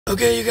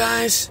Okay, you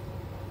guys,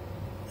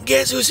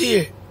 guess who's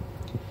here?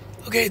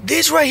 Okay,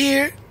 this right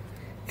here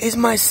is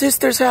my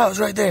sister's house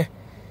right there.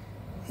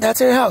 That's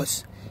her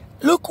house.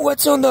 Look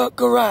what's on the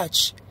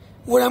garage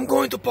where I'm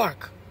going to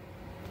park.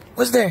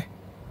 What's there?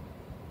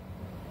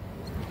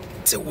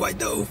 It's a white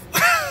dove.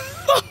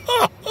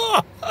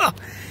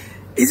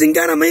 Isn't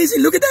that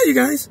amazing? Look at that, you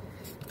guys.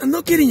 I'm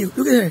not kidding you.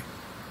 Look at her.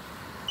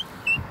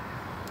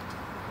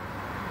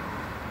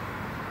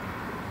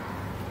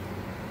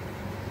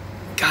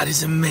 God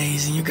is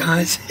amazing, you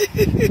guys.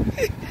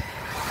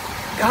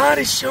 God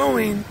is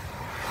showing.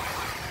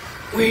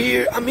 We're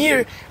here. I'm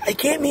here. I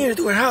came here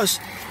to her house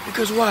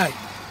because why?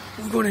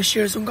 We're going to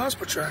share some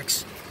gospel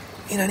tracts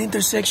in an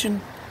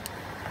intersection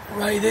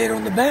right there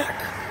on the back.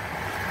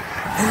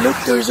 And look,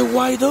 there's a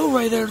white dove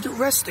right there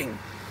resting.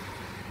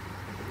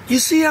 You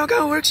see how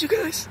God works, you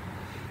guys?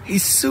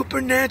 He's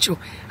supernatural.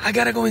 I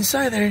gotta go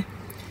inside there.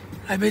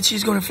 I bet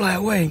she's gonna fly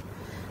away.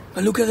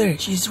 But look at her.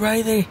 She's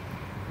right there.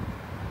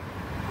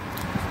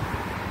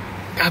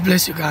 God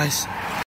bless you guys.